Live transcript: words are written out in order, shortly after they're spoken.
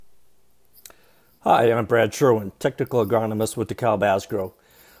Hi, I'm Brad Sherwin, technical agronomist with DeKalb Asgrow.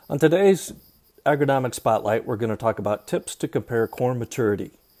 On today's Agronomic Spotlight, we're going to talk about tips to compare corn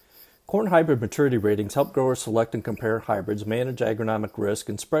maturity. Corn hybrid maturity ratings help growers select and compare hybrids, manage agronomic risk,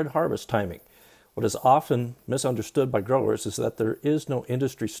 and spread harvest timing. What is often misunderstood by growers is that there is no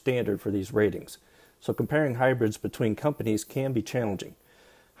industry standard for these ratings, so comparing hybrids between companies can be challenging.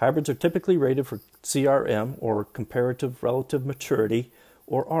 Hybrids are typically rated for CRM, or comparative relative maturity,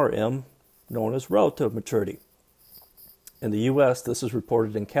 or RM, known as relative maturity. In the U.S., this is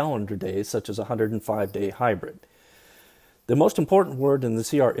reported in calendar days, such as a 105-day hybrid. The most important word in the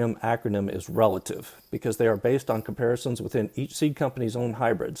CRM acronym is relative, because they are based on comparisons within each seed company's own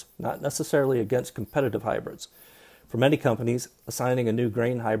hybrids, not necessarily against competitive hybrids. For many companies, assigning a new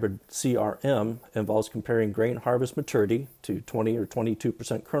grain hybrid CRM involves comparing grain harvest maturity to 20 or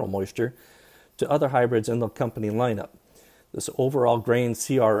 22% kernel moisture to other hybrids in the company lineup. This overall grain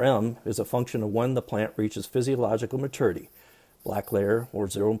CRM is a function of when the plant reaches physiological maturity, black layer or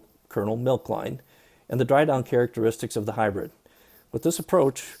zero kernel milk line, and the dry down characteristics of the hybrid. With this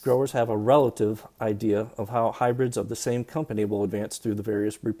approach, growers have a relative idea of how hybrids of the same company will advance through the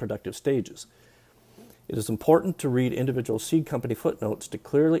various reproductive stages. It is important to read individual seed company footnotes to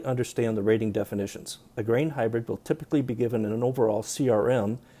clearly understand the rating definitions. A grain hybrid will typically be given an overall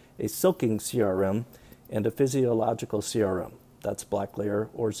CRM, a silking CRM, and a physiological CRM, that's black layer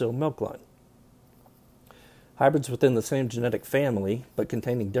or zero milk line. Hybrids within the same genetic family, but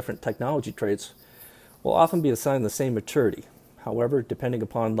containing different technology traits, will often be assigned the same maturity. However, depending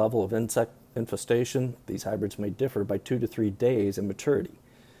upon level of insect infestation, these hybrids may differ by 2 to 3 days in maturity.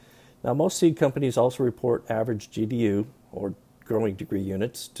 Now, most seed companies also report average GDU, or growing degree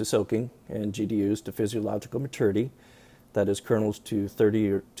units, to silking, and GDUs to physiological maturity, that is kernels to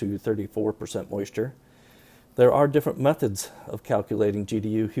 30 to 34% moisture. There are different methods of calculating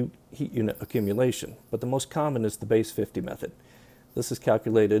GDU heat unit accumulation, but the most common is the base 50 method. This is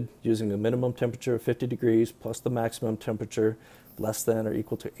calculated using the minimum temperature of 50 degrees plus the maximum temperature less than or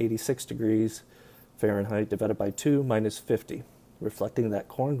equal to 86 degrees Fahrenheit divided by 2 minus 50, reflecting that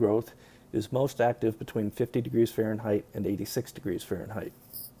corn growth is most active between 50 degrees Fahrenheit and 86 degrees Fahrenheit.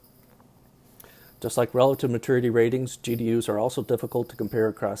 Just like relative maturity ratings, GDUs are also difficult to compare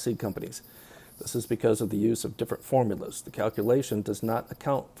across seed companies. This is because of the use of different formulas. The calculation does not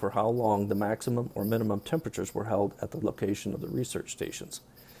account for how long the maximum or minimum temperatures were held at the location of the research stations.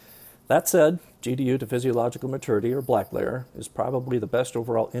 That said, GDU to physiological maturity, or black layer, is probably the best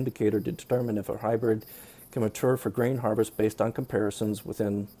overall indicator to determine if a hybrid can mature for grain harvest based on comparisons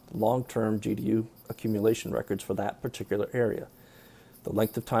within long-term GDU accumulation records for that particular area. The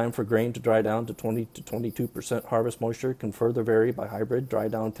length of time for grain to dry down to 20 to 22% harvest moisture can further vary by hybrid dry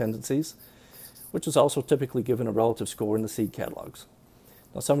down tendencies, which is also typically given a relative score in the seed catalogs.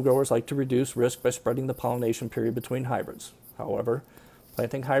 Now, some growers like to reduce risk by spreading the pollination period between hybrids. However,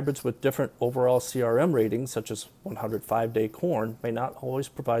 planting hybrids with different overall CRM ratings, such as 105-day corn, may not always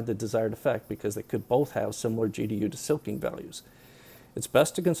provide the desired effect because they could both have similar GDU to silking values. It's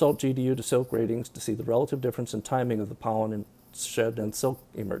best to consult GDU to silk ratings to see the relative difference in timing of the pollen and shed and silk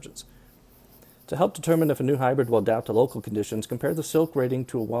emergence. To help determine if a new hybrid will adapt to local conditions, compare the silk rating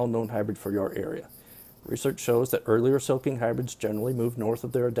to a well-known hybrid for your area. Research shows that earlier silking hybrids generally move north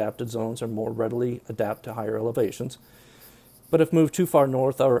of their adapted zones and more readily adapt to higher elevations. But if moved too far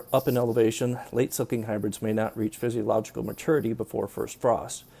north or up in elevation, late silking hybrids may not reach physiological maturity before first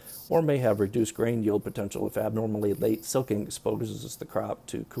frost, or may have reduced grain yield potential if abnormally late silking exposes the crop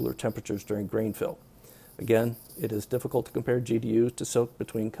to cooler temperatures during grain fill. Again, it is difficult to compare GDUs to silk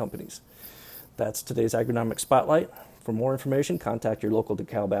between companies. That's today's Agronomic Spotlight. For more information, contact your local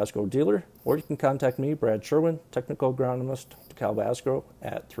DeKalb Asgrow dealer, or you can contact me, Brad Sherwin, technical agronomist, DeKalb Asgrow,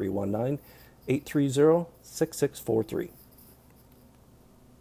 at 319-830-6643.